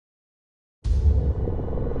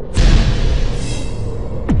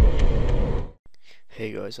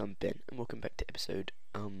Hey guys, I'm Ben, and welcome back to episode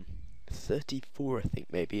 34, I think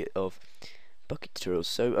maybe, of Bukkit tutorials.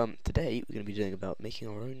 So today we're going to be doing about making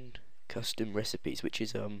our own custom recipes, which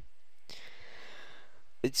is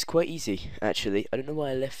it's quite easy actually. I don't know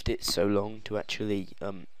why I left it so long to actually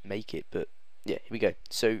make it, but yeah, here we go.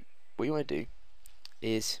 So what you want to do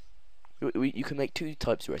is you can make two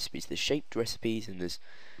types of recipes. There's shaped recipes and there's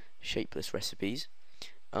shapeless recipes.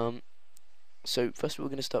 So first of all,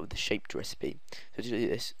 we're going to start with the shaped recipe. So to do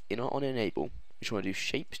this, on enable, we just want to do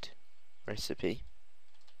shaped recipe,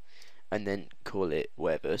 and then call it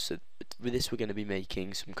whatever. So with this, we're going to be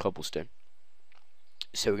making some cobblestone.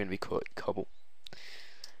 So we're going to be calling it cobble,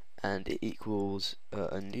 and it equals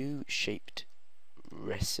a new shaped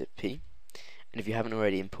recipe. And if you haven't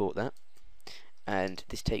already, import that. And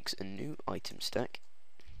this takes a new item stack.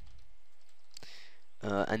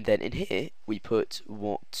 And then in here we put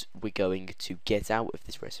what we're going to get out of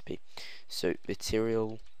this recipe. So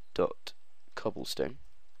material dot cobblestone,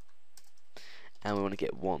 and we want to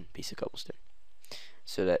get one piece of cobblestone.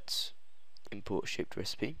 So let's import shaped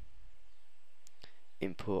recipe,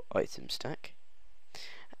 import item stack,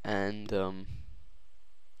 and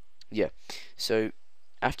yeah. So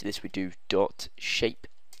after this we do dot shape,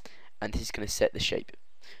 and this is going to set the shape.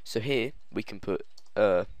 So here we can put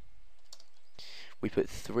we put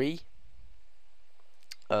three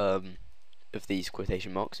of these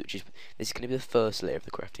quotation marks, which is this is going to be the first layer of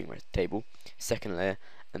the crafting table, second layer,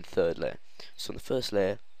 and third layer. So on the first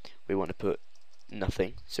layer, we want to put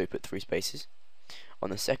nothing, so we put 3 spaces.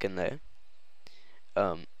 On the second layer,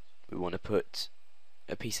 we want to put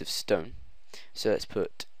a piece of stone, so let's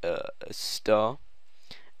put a star,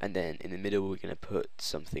 and then in the middle we're going to put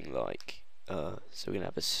something like so we're going to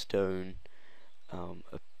have a stone,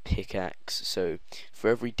 a pickaxe. So for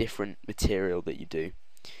every different material that you do,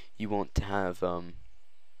 you want to have a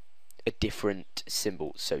different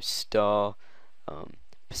symbol. So star,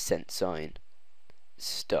 percent sign,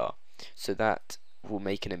 star. So that we'll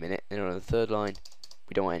make in a minute. And on the third line,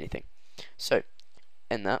 we don't want anything. So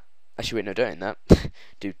end that. Actually, wait, no, don't end that.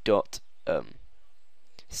 Do dot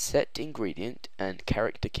set ingredient and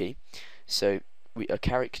character key. So a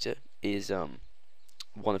character is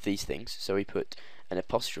one of these things. So we put an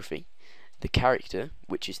apostrophe, the character,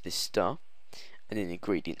 which is this star, and then the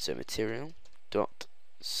ingredient, so material dot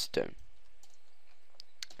stone.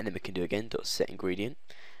 And then we can do again dot set ingredient,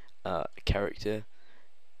 character,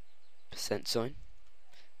 percent sign,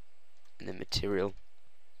 and then material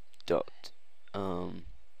dot sorry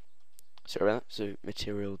about that. So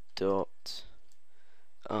material dot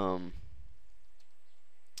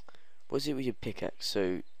what is it with your pickaxe?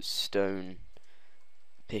 So stone,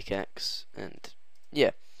 pickaxe, and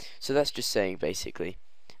yeah. So that's just saying basically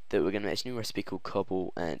that we're going to make this new recipe called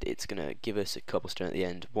cobble, and it's going to give us a cobblestone at the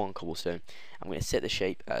end, 1 cobblestone. I'm going to set the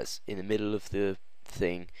shape as in the middle of the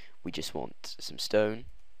thing we just want some stone,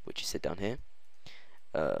 which is set down here,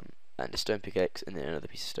 and a stone pickaxe, and then another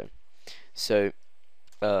piece of stone. So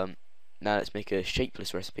now let's make a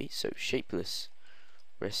shapeless recipe. So shapeless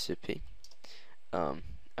recipe, I'm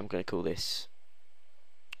going to call this,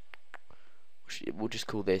 we'll just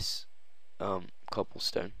call this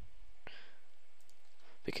cobblestone,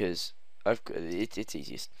 because it's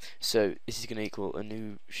easiest. So this is going to equal a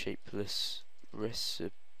new shapeless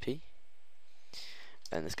recipe,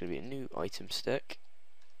 and there's going to be a new item stack,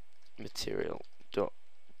 material dot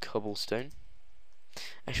cobblestone.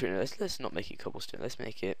 Actually, no, let's not make it cobblestone. Let's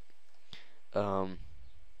make it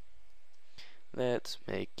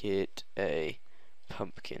a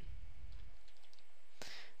pumpkin,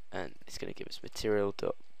 and it's going to give us material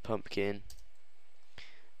dot pumpkin.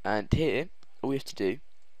 And here all we have to do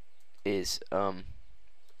is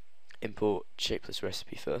import shapeless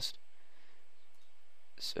recipe first.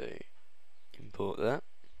 So import that,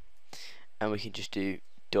 and we can just do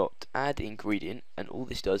dot add ingredient, and all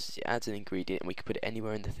this does is it adds an ingredient, and we can put it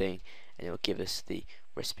anywhere in the thing, and it will give us the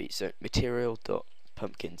recipe. So material dot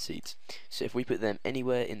pumpkin seeds. So if we put them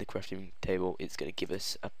anywhere in the crafting table, it's going to give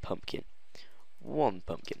us a pumpkin. 1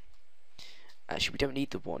 pumpkin. Actually, we don't need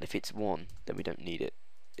the 1. If it's 1, then we don't need it.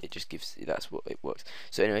 It just gives, that's what it works.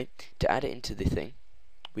 So anyway, to add it into the thing,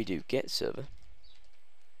 we do get server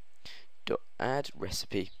dot add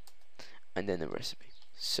recipe, and then the recipe.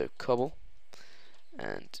 So cobble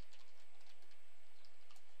and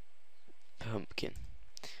pumpkin.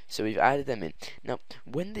 So we've added them in. Now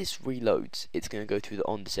when this reloads, it's going to go through the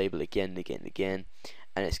on disable again and again and again,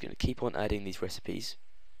 and it's going to keep on adding these recipes,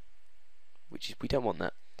 which is, we don't want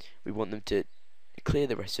that. We want them to clear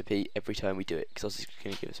the recipe every time we do it, because it's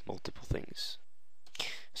going to give us multiple things.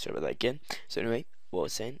 Sorry about that again. So anyway, what I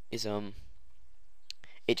was saying is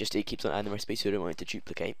it keeps on adding recipes, so I don't want it to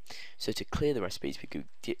duplicate. So to clear the recipes, we go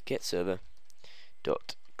get server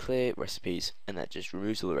dot clear recipes, and that just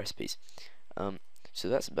removes all the recipes. So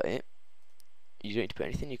that's about it. You don't need to put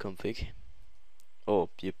anything in your config or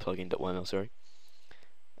your plugin.yml, sorry.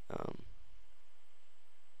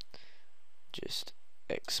 Just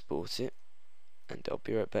export it, and I'll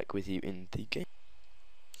be right back with you in the game.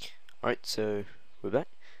 Alright, so we're back.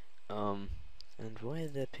 And why are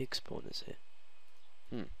there pig spawners here?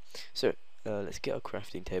 So let's get our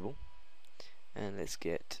crafting table, and let's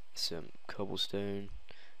get some cobblestone.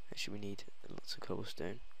 Actually, we need lots of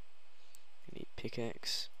cobblestone. We need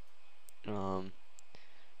pickaxe. What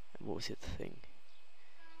was the other thing?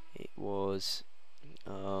 It was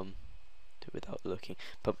without looking,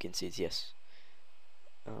 pumpkin seeds. Yes.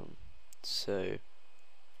 So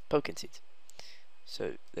pumpkin seeds.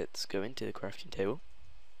 So let's go into the crafting table,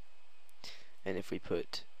 and if we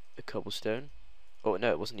put a cobblestone, oh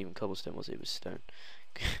no, it wasn't even cobblestone, was it? It was stone.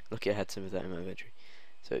 Lucky I had some of that in my inventory.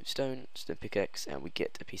 So stone pickaxe, and we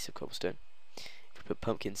get a piece of cobblestone. If we put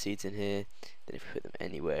pumpkin seeds in here, then if we put them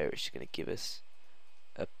anywhere, it's just going to give us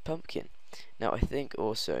a pumpkin. Now I think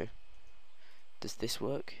also, does this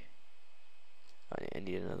work? I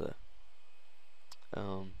need another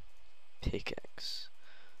pickaxe.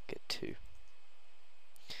 Get 2.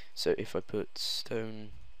 So if I put stone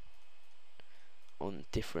on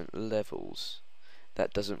different levels,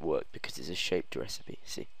 that doesn't work because it's a shaped recipe.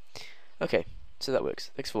 See? Okay, so that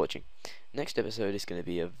works. Thanks for watching. Next episode is going to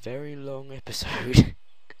be a very long episode.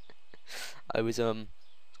 I was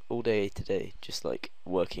all day today just like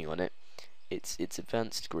working on it. It's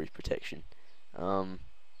advanced group protection,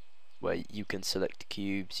 where you can select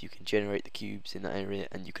cubes, you can generate the cubes in that area,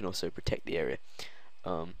 and you can also protect the area.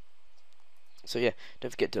 So yeah,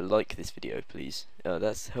 don't forget to like this video, please.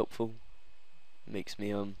 That's helpful. Makes me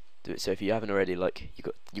do it. So if you haven't already, like,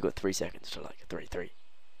 you got 3 seconds to like. 3,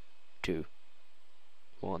 2,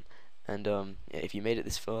 1. And yeah, if you made it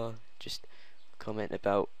this far, just comment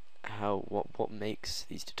about what makes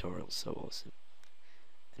these tutorials so awesome,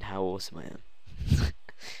 and how awesome I am.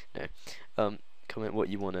 No, comment what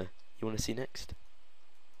you wanna see next.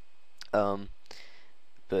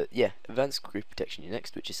 But yeah, advanced group protection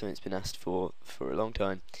next, which is something that's been asked for a long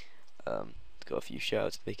time. Got a few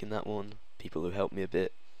shouts making that one. People who helped me a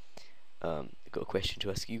bit. Got a question to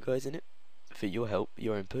ask you guys in it. For your help,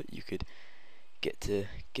 your input, you could get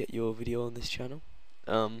your video on this channel.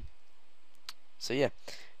 So yeah,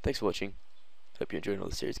 thanks for watching. Hope you're enjoying all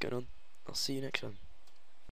the series going on. I'll see you next time.